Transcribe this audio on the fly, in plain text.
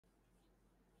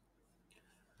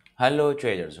Hello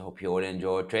traders, hope you all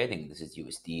enjoy trading. This is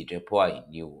USD JPY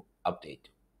new update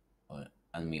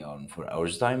and we are on 4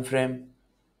 hours time frame.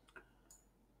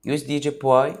 USD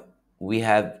JPY, we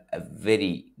have a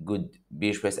very good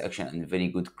bearish price action and very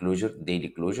good closure, daily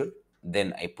closure.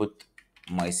 Then I put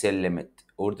my sell limit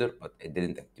order, but I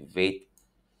didn't activate.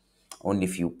 Only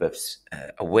few pips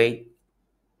away.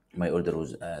 My order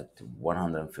was at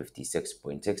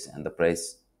 156.6 and the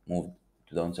price moved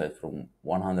to downside from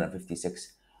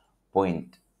 156.500.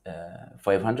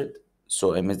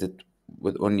 So I missed it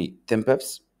with only 10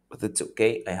 pips, but it's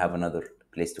okay. I have another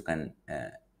place to can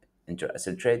enter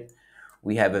asset trade.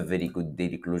 We have a very good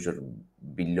daily closure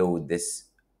below this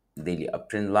daily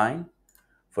uptrend line.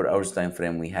 For hours time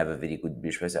frame, we have a very good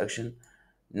bearish price action.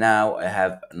 Now I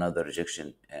have another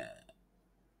rejection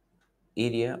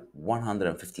area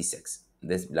 156,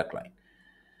 this black line.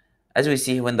 As we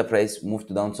see, when the price moved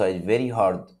to downside very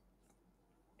hard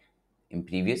in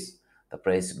previous, the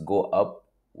price go up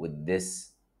with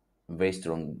this very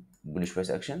strong bullish price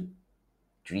action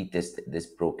to retest this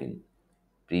broken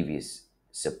previous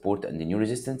support and the new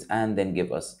resistance, and then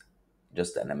give us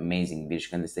just an amazing bearish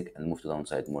candlestick and move to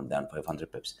downside more than 500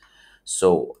 pips.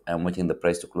 So I'm waiting the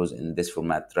price to close in this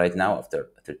format right now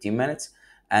after 13 minutes,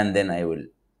 and then I will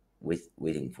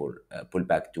waiting for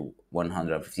pullback to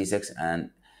 156.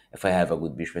 And if I have a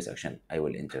good bearish price action, I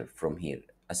will enter from here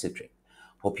as a trade.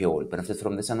 Hope you all benefit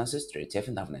from this analysis. Trade safe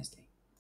and have a nice day.